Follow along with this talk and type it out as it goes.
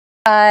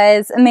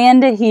Guys,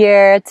 Amanda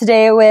here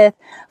today with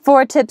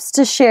 4 tips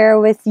to share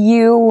with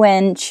you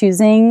when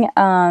choosing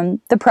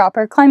the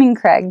proper climbing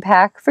crag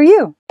pack for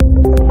you.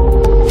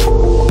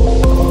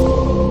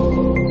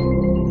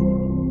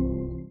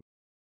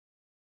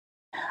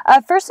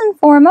 First and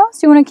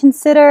foremost, you want to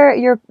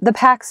consider the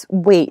pack's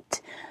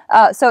weight.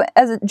 So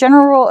as a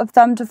general rule of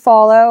thumb to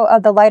follow,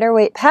 the lighter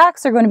weight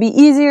packs are going to be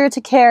easier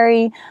to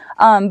carry,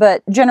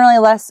 but generally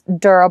less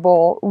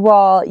durable,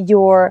 while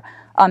your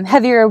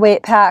heavier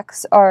weight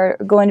packs are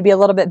going to be a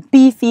little bit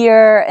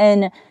beefier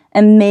and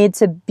made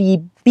to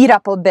be beat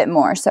up a bit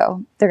more,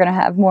 so they're going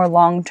to have more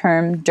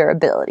long-term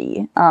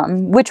durability.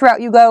 Which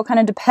route you go kind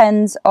of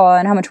depends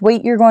on how much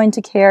weight you're going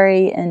to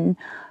carry and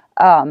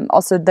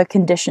also the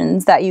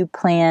conditions that you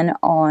plan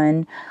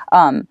on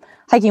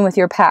hiking with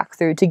your pack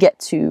through to get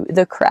to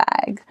the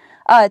crag.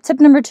 Tip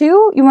number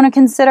 2, you want to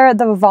consider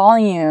the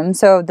volume,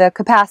 so the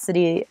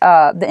capacity,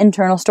 the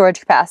internal storage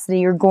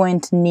capacity you're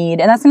going to need,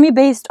 and that's going to be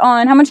based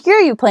on how much gear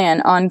you plan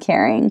on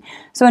carrying.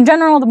 So in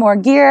general, the more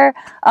gear,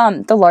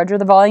 the larger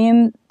the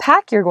volume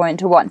pack you're going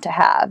to want to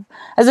have.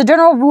 As a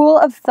general rule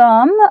of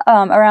thumb,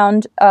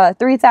 around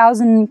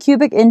 3,000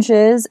 cubic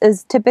inches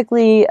is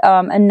typically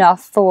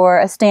enough for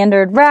a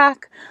standard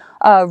rack,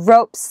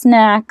 rope,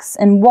 snacks,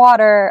 and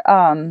water.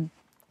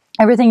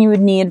 Everything you would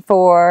need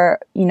for,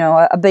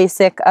 a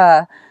basic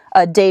a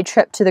day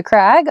trip to the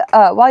crag,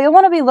 while you'll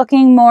want to be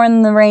looking more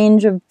in the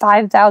range of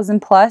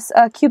 5,000 plus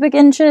cubic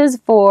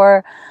inches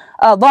for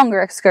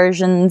longer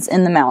excursions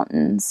in the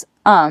mountains.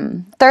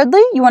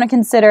 Thirdly, you want to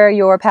consider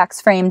your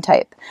pack's frame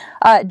type.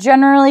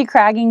 Generally,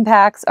 cragging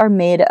packs are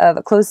made of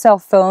a closed cell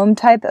foam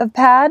type of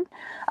pad.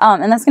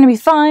 And that's going to be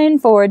fine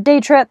for day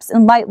trips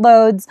and light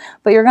loads,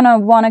 but you're going to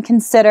want to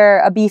consider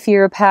a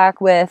beefier pack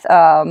with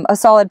a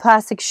solid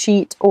plastic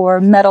sheet or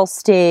metal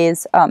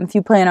stays if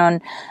you plan on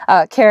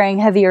carrying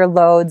heavier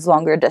loads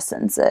longer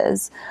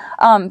distances.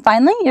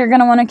 Finally, you're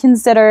going to want to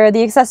consider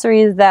the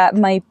accessories that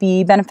might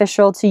be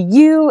beneficial to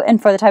you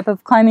and for the type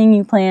of climbing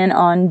you plan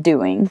on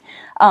doing.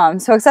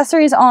 So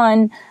accessories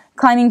on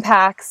climbing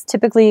packs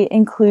typically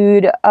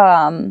include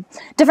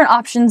different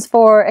options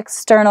for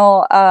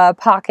external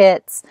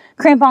pockets,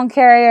 crampon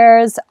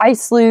carriers,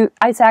 ice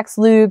axe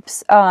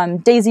loops,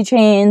 daisy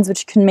chains,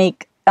 which can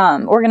make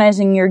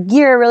organizing your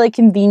gear really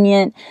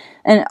convenient,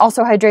 and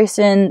also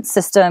hydration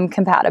system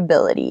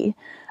compatibility.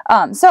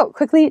 So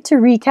quickly to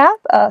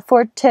recap,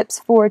 4 tips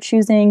for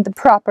choosing the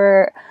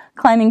proper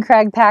climbing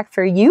crag pack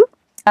for you.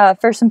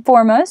 First and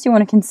foremost, you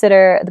want to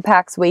consider the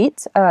pack's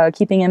weight,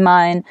 keeping in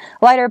mind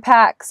lighter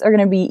packs are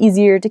going to be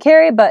easier to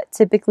carry, but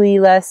typically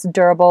less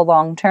durable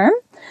long term.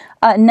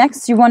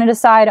 Next, you want to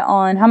decide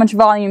on how much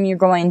volume you're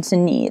going to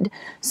need.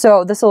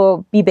 So this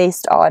will be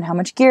based on how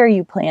much gear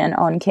you plan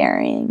on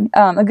carrying.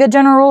 A good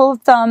general rule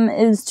of thumb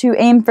is to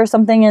aim for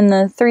something in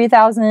the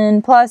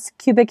 3,000 plus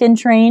cubic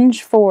inch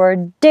range for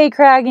day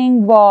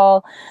cragging,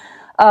 while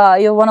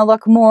you'll want to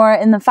look more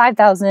in the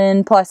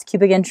 5,000 plus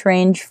cubic inch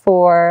range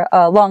for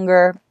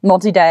longer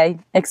multi-day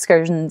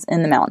excursions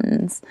in the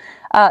mountains.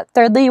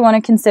 Thirdly, you want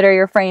to consider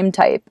your frame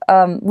type.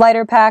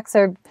 Lighter packs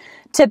are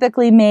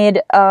typically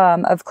made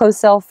of closed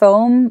cell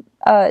foam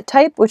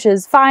type, which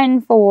is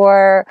fine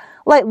for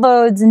light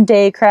loads and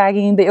day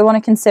cragging, but you'll want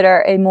to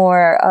consider a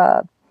more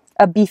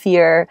a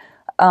beefier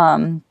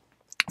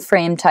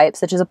frame type,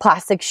 such as a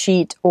plastic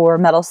sheet or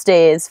metal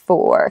stays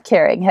for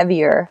carrying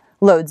heavier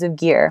loads of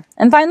gear.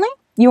 And finally,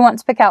 you want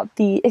to pick out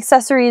the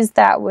accessories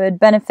that would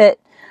benefit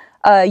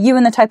you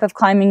and the type of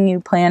climbing you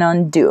plan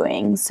on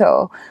doing.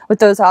 So with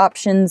those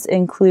options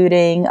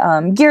including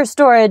gear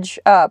storage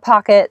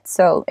pockets,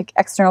 so like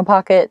external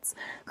pockets,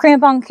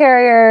 crampon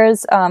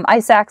carriers,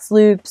 ice axe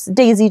loops,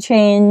 daisy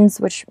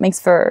chains, which makes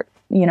for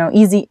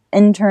easy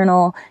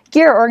internal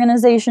gear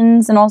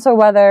organizations, and also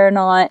whether or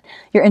not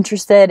you're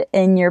interested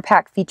in your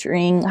pack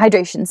featuring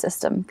hydration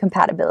system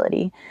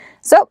compatibility.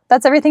 So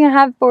that's everything I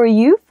have for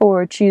you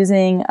for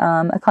choosing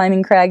a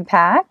climbing crag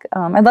pack.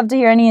 I'd love to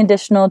hear any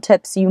additional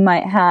tips you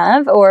might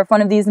have, or if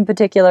one of these in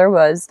particular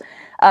was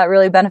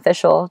really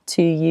beneficial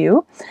to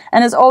you.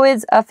 And as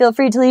always, feel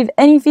free to leave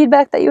any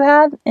feedback that you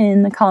have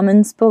in the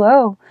comments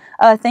below.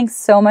 Thanks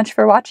so much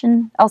for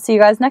watching. I'll see you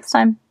guys next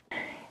time.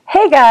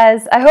 Hey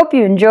guys, I hope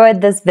you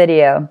enjoyed this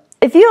video.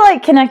 If you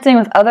like connecting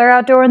with other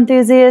outdoor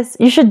enthusiasts,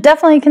 you should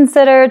definitely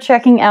consider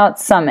checking out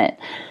Summit.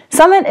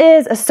 Summit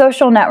is a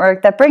social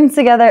network that brings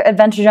together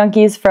adventure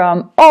junkies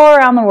from all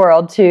around the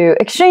world to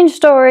exchange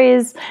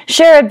stories,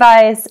 share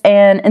advice,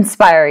 and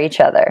inspire each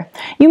other.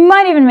 You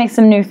might even make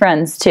some new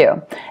friends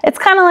too. It's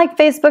kind of like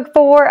Facebook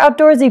for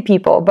outdoorsy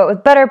people, but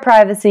with better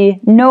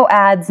privacy, no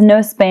ads, no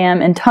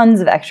spam, and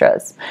tons of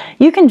extras.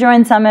 You can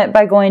join Summit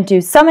by going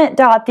to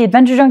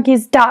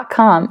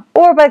summit.theadventurejunkies.com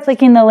or by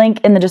clicking the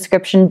link in the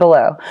description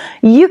below.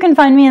 You can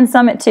find me in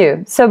Summit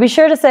too, so be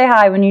sure to say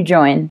hi when you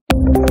join.